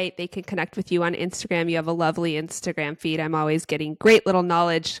website. They can connect with you on Instagram. You have a lovely Instagram feed. I'm always getting great little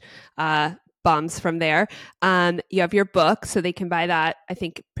knowledge bombs from there. You have your book, so they can buy that, I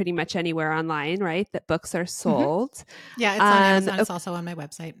think, pretty much anywhere online, right? That books are sold. Yeah, it's on Amazon. It's also on my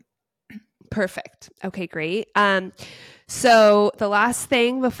website. Perfect. Okay, great. So the last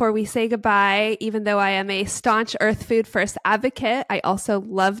thing before we say goodbye, even though I am a staunch Earth Food First advocate, I also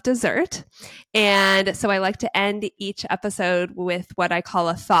love dessert. And so I like to end each episode with what I call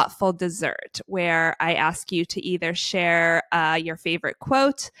a thoughtful dessert, where I ask you to either share your favorite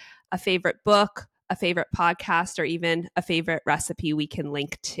quote, a favorite book, a favorite podcast, or even a favorite recipe we can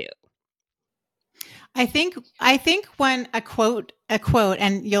link to. I think when a quote,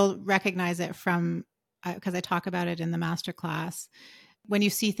 and you'll recognize it from, because I talk about it in the masterclass, when you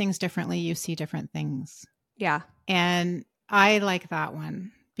see things differently, you see different things. Yeah. And I like that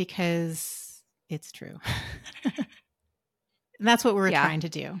one because it's true. And that's what we're trying to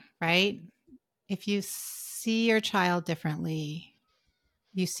do, right? If you see your child differently,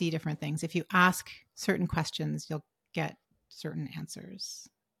 you see different things. If you ask certain questions, you'll get certain answers.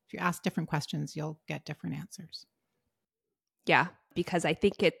 If you ask different questions, you'll get different answers. Yeah, because I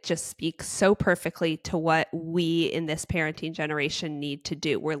think it just speaks so perfectly to what we in this parenting generation need to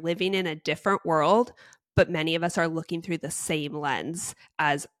do. We're living in a different world, but many of us are looking through the same lens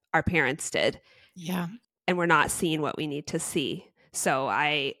as our parents did. Yeah. And we're not seeing what we need to see. So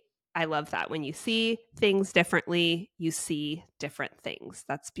I love that. When you see things differently, you see different things.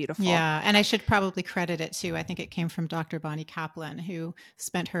 That's beautiful. Yeah. And I should probably credit it too. I think it came from Dr. Bonnie Kaplan, who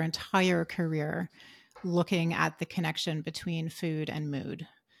spent her entire career looking at the connection between food and mood.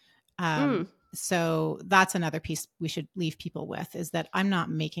 So that's another piece we should leave people with, is that I'm not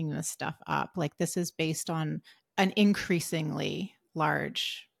making this stuff up. This is based on an increasingly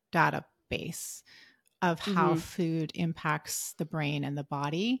large database of how food impacts the brain and the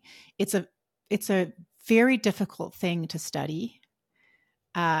body. It's a very difficult thing to study.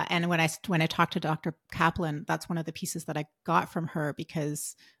 And when I talked to Dr. Kaplan, that's one of the pieces that I got from her,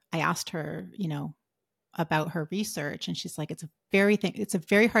 because I asked her, about her research, and she's like, it's a very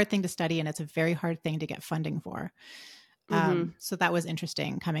hard thing to study, and it's a very hard thing to get funding for. So that was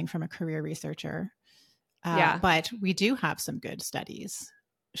interesting coming from a career researcher. But we do have some good studies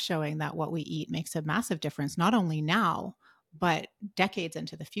showing that what we eat makes a massive difference, not only now, but decades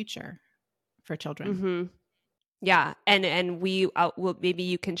into the future for children. Mm-hmm. Yeah. And we will, maybe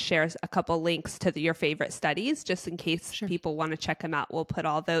you can share a couple links to your favorite studies just in case people want to check them out. We'll put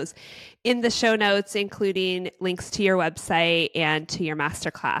all those in the show notes, including links to your website and to your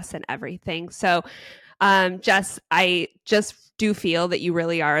masterclass and everything. So Jess, I just do feel that you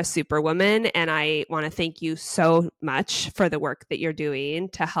really are a superwoman, and I want to thank you so much for the work that you're doing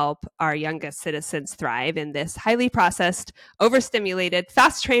to help our youngest citizens thrive in this highly processed, overstimulated,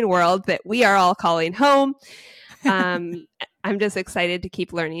 fast-trained world that we are all calling home. I'm just excited to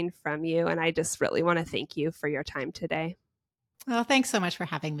keep learning from you, and I just really want to thank you for your time today. Well, thanks so much for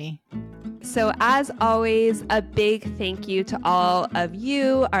having me. So as always, a big thank you to all of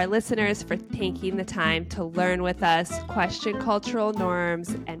you, our listeners, for taking the time to learn with us, question cultural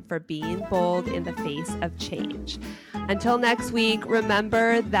norms, and for being bold in the face of change. Until next week,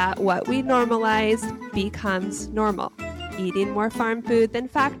 remember that what we normalize becomes normal. Eating more farm food than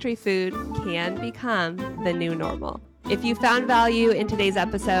factory food can become the new normal. If you found value in today's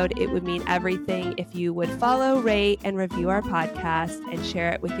episode, it would mean everything if you would follow, rate, and review our podcast and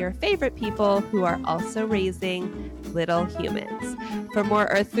share it with your favorite people who are also raising little humans. For more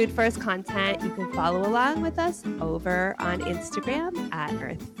Earth Food First content, you can follow along with us over on Instagram at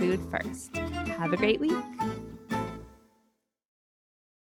Earth Food First. Have a great week.